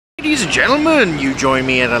Ladies and gentlemen, you join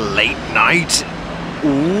me at a late night,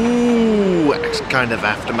 kind of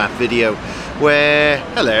aftermath video where,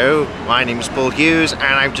 hello, my name is Paul Hughes and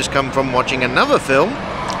I've just come from watching another film,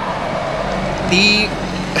 The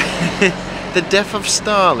Death of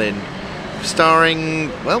Stalin, starring,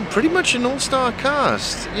 well, pretty much an all-star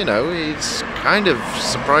cast. You know, it's kind of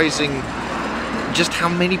surprising just how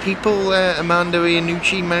many people Armando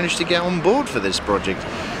Iannucci managed to get on board for this project.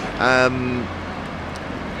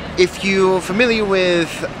 If you're familiar with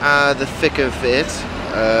the thick of it,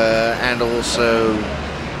 and also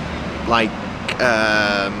like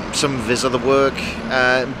some of his other work,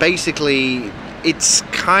 basically it's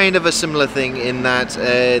kind of a similar thing in that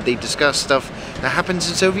they discuss stuff that happens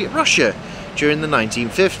in Soviet Russia during the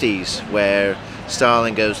 1950s, where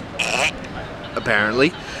Stalin goes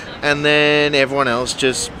apparently, and then everyone else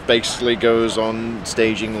just basically goes on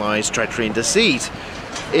staging lies, treachery and deceit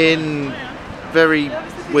in very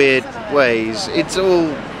weird ways. It's all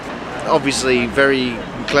obviously very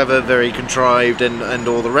clever, very contrived, and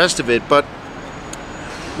all the rest of it, but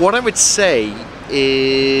what I would say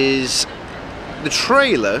is the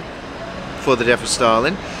trailer for The Death of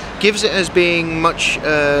Stalin gives it as being much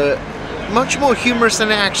more humorous than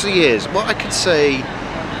it actually is. What I could say,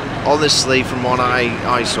 honestly, from what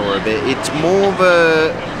I saw of it, it's more of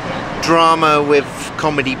a drama with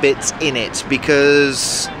comedy bits in it,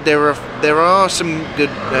 because there are some good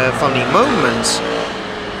funny moments,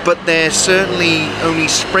 but they're certainly only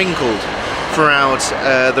sprinkled throughout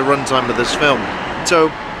the runtime of this film. So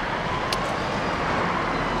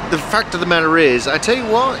the fact of the matter is, I tell you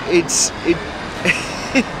what,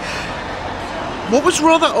 what was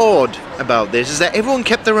rather odd about this is that everyone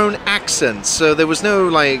kept their own accents, so there was no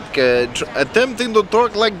like attempting to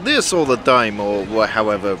talk like this all the time, or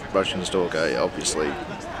however Russians talk. Obviously,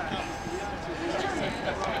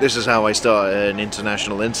 this is how I start an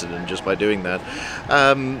international incident, just by doing that.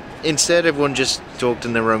 Instead, everyone just talked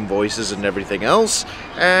in their own voices and everything else,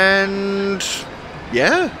 and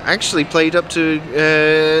yeah, actually played up to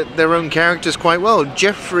their own characters quite well.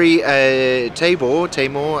 Jeffrey Tamor,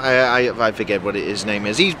 I forget what his name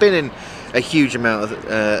is. He's been in a huge amount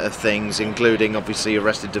of things, including obviously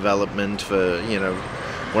Arrested Development, for, you know,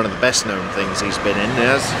 one of the best known things he's been in.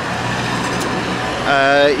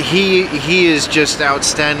 He is just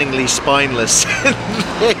outstandingly spineless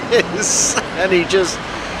in this, and he just,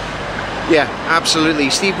 yeah, absolutely.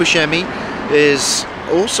 Steve Buscemi is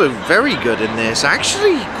also very good in this,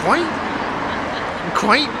 actually quite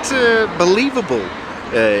believable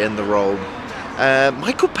in the role.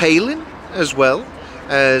 Michael Palin as well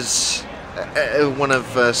as one of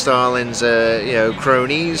Stalin's you know,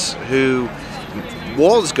 cronies, who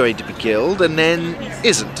was going to be killed and then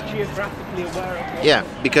isn't. Yeah,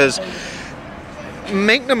 because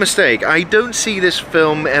make no mistake, I don't see this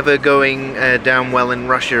film ever going down well in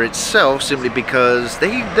Russia itself, simply because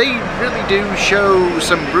they really do show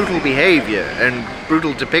some brutal behavior and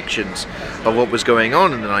brutal depictions of what was going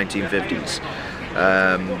on in the 1950s.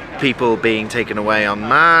 People being taken away en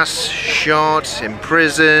masse, shot,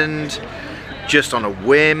 imprisoned, just on a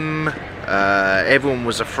whim. Everyone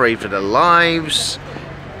was afraid for their lives.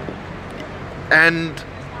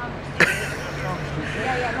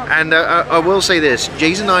 And I will say this,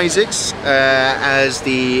 Jason Isaacs as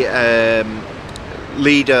the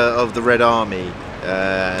leader of the Red Army,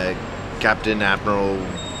 Captain Admiral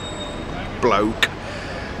bloke,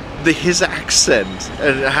 his accent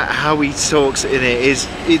and how he talks in it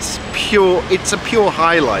it's a pure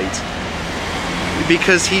highlight,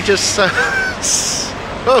 because he just sounds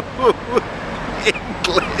so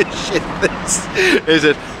English in this. Is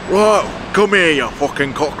it, right, come here you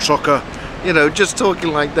fucking cocksucker? You know, just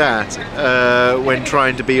talking like that when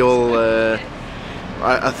trying to be all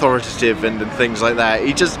authoritative and things like that.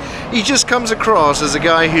 He just comes across as a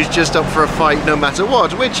guy who's just up for a fight no matter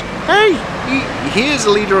what. Which, hey, he is the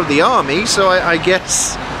leader of the army, so I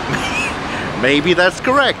guess maybe that's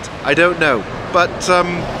correct. I don't know, but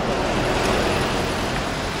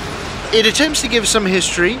it attempts to give some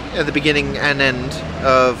history at the beginning and end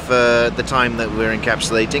of the time that we're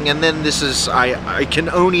encapsulating, and then this is, I can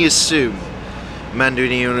only assume, Armando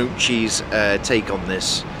Iannucci's take on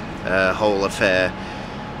this whole affair.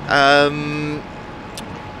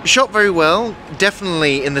 Shot very well,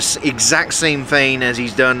 definitely in the exact same vein as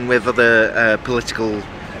he's done with other political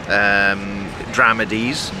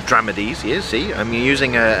dramedies. Yes, see, I'm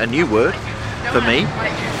using a new word for me.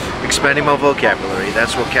 Expanding my vocabulary,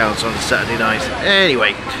 that's what counts on a Saturday night.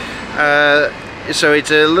 Anyway, so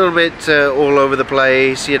it's a little bit all over the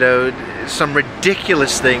place, you know. Some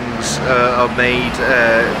ridiculous things are made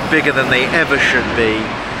bigger than they ever should be,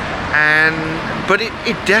 but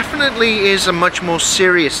it definitely is a much more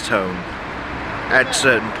serious tone at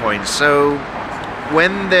certain points. So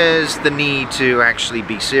when there's the need to actually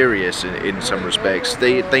be serious in some respects,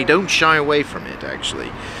 they don't shy away from it,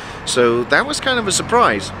 actually. So that was kind of a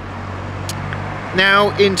surprise.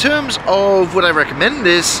 Now, in terms of would I recommend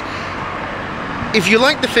this, if you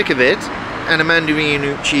like the thick of it, and Amanda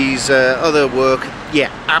Iannucci's other work,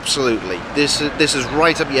 yeah, absolutely. This is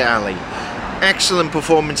right up your alley. Excellent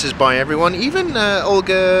performances by everyone. Even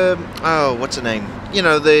Olga, oh, what's her name? You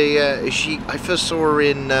know, I first saw her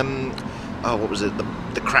in, oh, what was it?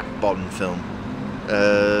 The crap Bond film,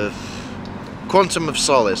 Quantum of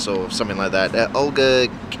Solace or something like that. Olga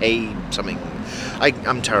K something.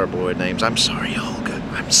 I'm terrible with names. I'm sorry, Olga.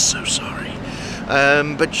 I'm so sorry.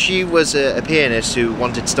 But she was a pianist who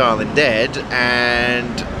wanted Stalin dead,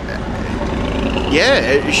 and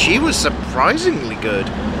yeah, she was surprisingly good.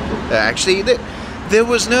 Actually, there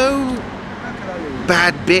was no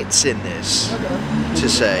bad bits in this, to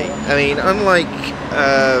say. I mean, unlike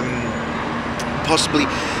possibly,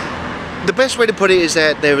 the best way to put it is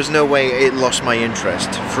that there was no way it lost my interest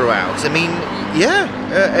throughout. I mean, yeah,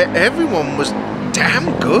 everyone was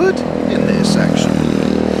damn good in this,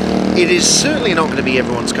 actually. It is certainly not going to be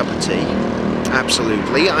everyone's cup of tea.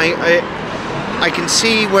 Absolutely. I can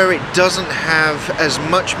see where it doesn't have as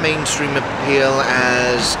much mainstream appeal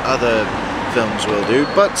as other films will do,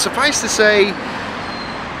 but suffice to say,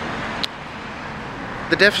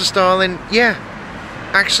 The Death of Stalin, yeah,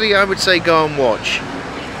 actually I would say go and watch.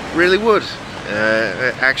 Really would.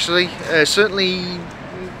 Actually, certainly,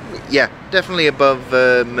 yeah, definitely above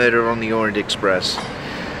Murder on the Orient Express.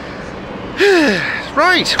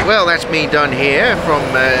 Right, well, that's me done here from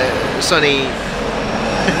sunny,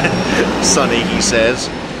 sunny, he says,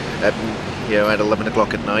 you know, at 11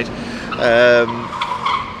 o'clock at night,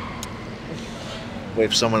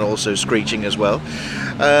 with someone also screeching as well.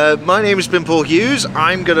 My name has been Paul Hughes.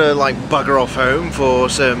 I'm gonna like bugger off home for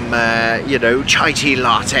some, you know, chai tea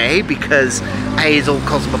latte, because A is all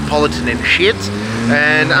cosmopolitan and shit.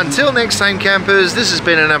 And until next time, campers, this has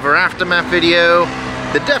been another Aftermath video.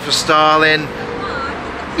 The Death of Stalin.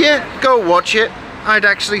 Yeah, go watch it. I'd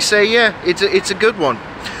actually say, yeah, it's a good one.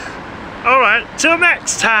 Alright, till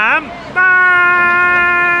next time. Bye!